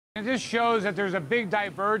It just shows that there's a big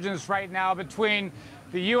divergence right now between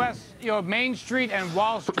the U.S., Main Street and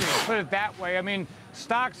Wall Street, put it that way. I mean,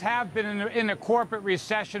 stocks have been in a corporate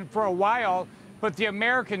recession for a while, but the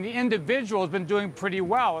individual has been doing pretty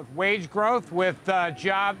well with wage growth, with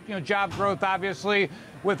job growth, obviously,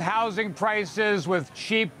 with housing prices, with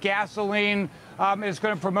cheap gasoline. It's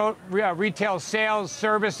going to promote retail sales,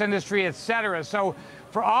 service industry, et cetera. So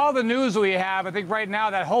for all the news we have, I think right now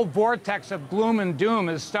that whole vortex of gloom and doom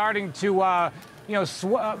is starting to,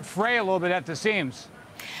 fray a little bit at the seams.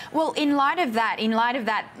 Well, in light of that,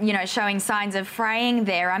 showing signs of fraying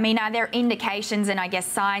there, I mean, are there indications and I guess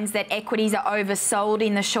signs that equities are oversold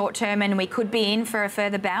in the short term and we could be in for a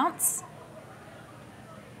further bounce?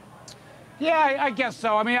 Yeah, I guess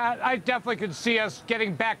so. I mean, I definitely could see us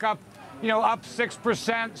getting back up, up 6%,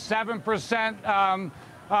 7%.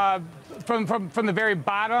 From the very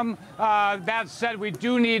bottom. That said, we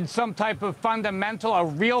do need some type of fundamental, a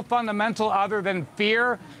real fundamental other than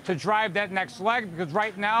fear to drive that next leg, because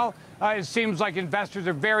right now it seems like investors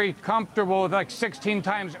are very comfortable with like 16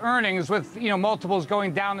 times earnings with multiples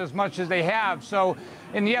going down as much as they have. So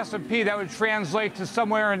in the S&P, that would translate to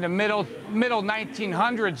somewhere in the middle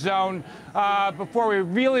 1900 zone before we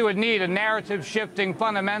really would need a narrative shifting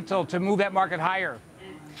fundamental to move that market higher.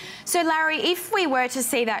 So, Larry, if we were to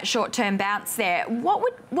see that short-term bounce there, what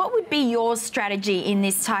would be your strategy in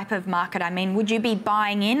this type of market? I mean, would you be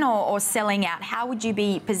buying in or selling out? How would you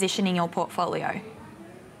be positioning your portfolio?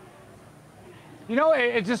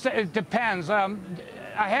 It depends. I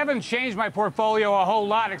haven't changed my portfolio a whole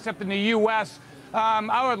lot, except in the U.S.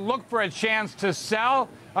 I would look for a chance to sell.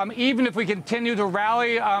 Even if we continue to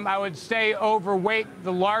rally, I would stay overweight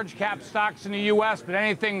the large cap stocks in the U.S., but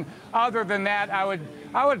anything other than that, I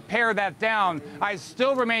would pare that down. I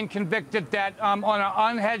still remain convicted that on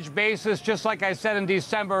an unhedged basis, just like I said in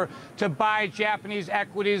December, to buy Japanese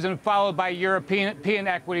equities and followed by European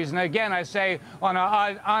equities. And again, I say on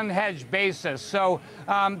an unhedged basis. So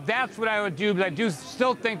that's what I would do, but I do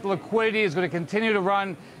still think the liquidity is going to continue to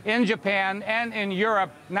run in Japan and in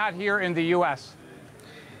Europe, not here in the U.S.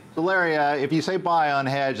 So, Larry, if you say buy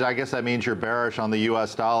unhedged, I guess that means you're bearish on the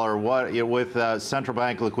U.S. dollar. With central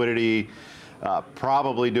bank liquidity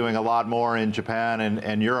probably doing a lot more in Japan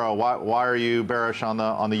and Euro, why are you bearish on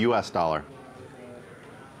the U.S. dollar?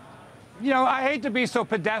 I hate to be so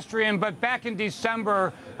pedestrian, but back in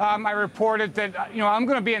December, I reported that, I'm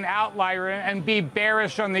going to be an outlier and be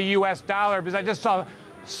bearish on the U.S. dollar because I just saw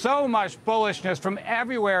so much bullishness from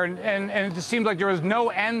everywhere, and it just seems like there was no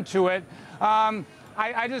end to it.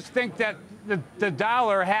 I just think that the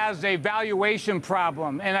dollar has a valuation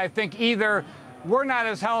problem, and I think either we're not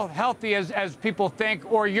as healthy as people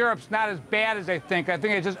think, or Europe's not as bad as they think. I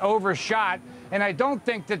think it's just overshot, and I don't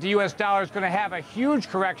think that the U.S. dollar is going to have a huge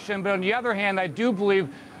correction. But on the other hand, I do believe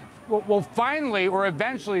we'll finally or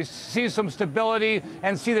eventually see some stability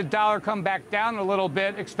and see the dollar come back down a little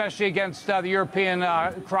bit, especially against the European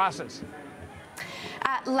crosses.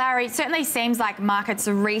 Larry, it certainly seems like markets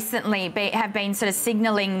recently have been sort of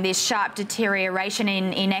signalling this sharp deterioration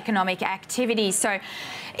in economic activity. So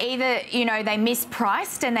either, they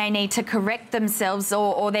mispriced and they need to correct themselves,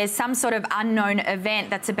 or there's some sort of unknown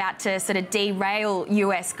event that's about to sort of derail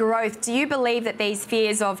US growth. Do you believe that these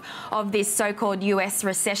fears of this so-called US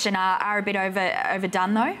recession are a bit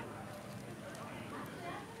overdone, though?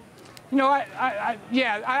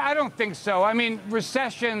 I don't think so. I mean,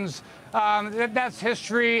 recessions, that's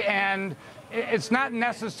history, and it's not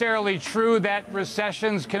necessarily true that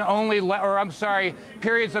recessions can only,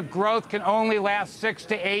 periods of growth can only last 6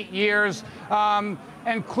 to 8 years.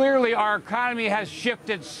 And clearly our economy has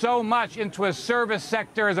shifted so much into a service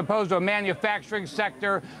sector as opposed to a manufacturing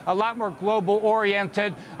sector, a lot more global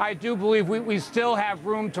oriented. I do believe we still have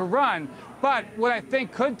room to run. But what I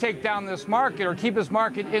think could take down this market or keep this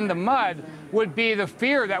market in the mud would be the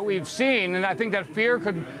fear that we've seen. And I think that fear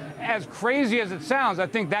could, as crazy as it sounds, I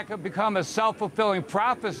think that could become a self-fulfilling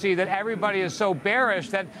prophecy that everybody is so bearish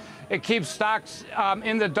that it keeps stocks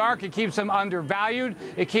in the dark. It keeps them undervalued.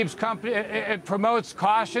 It promotes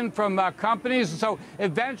caution from companies. So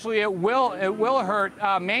eventually it will hurt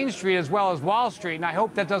Main Street as well as Wall Street. And I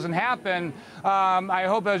hope that doesn't happen. I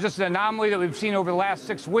hope it was just an anomaly that we've seen over the last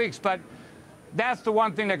 6 weeks. But that's the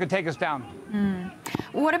one thing that could take us down.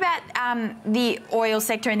 What about the oil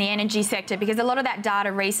sector and the energy sector? Because a lot of that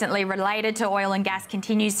data recently related to oil and gas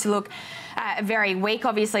continues to look very weak.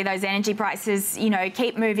 Obviously, those energy prices,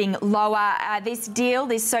 keep moving lower. This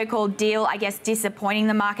so-called deal, I guess, disappointing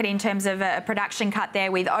the market in terms of a production cut there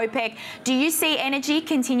with OPEC. Do you see energy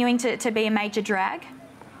continuing to be a major drag?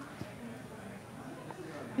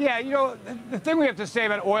 Yeah, you know, the thing we have to say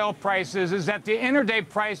about oil prices is that the intraday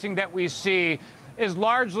pricing that we see is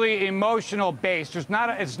largely emotional based. It's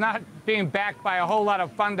not being backed by a whole lot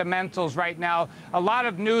of fundamentals right now. A lot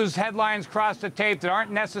of news headlines cross the tape that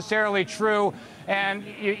aren't necessarily true. And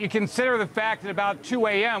you consider the fact that about 2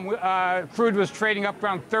 a.m., crude was trading up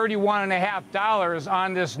around $31.50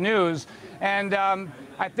 on this news. And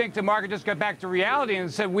I think the market just got back to reality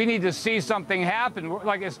and said, we need to see something happen.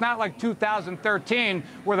 Like, it's not like 2013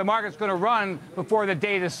 where the market's going to run before the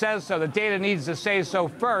data says so. The data needs to say so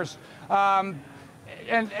first.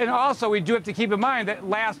 And also, we do have to keep in mind that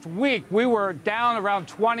last week we were down around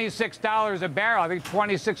 $26 a barrel. I think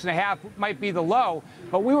 26.5 might be the low,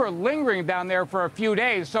 but we were lingering down there for a few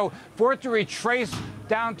days. So for it to retrace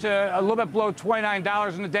down to a little bit below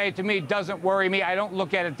 $29 in a day, to me, doesn't worry me. I don't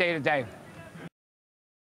look at it day to day.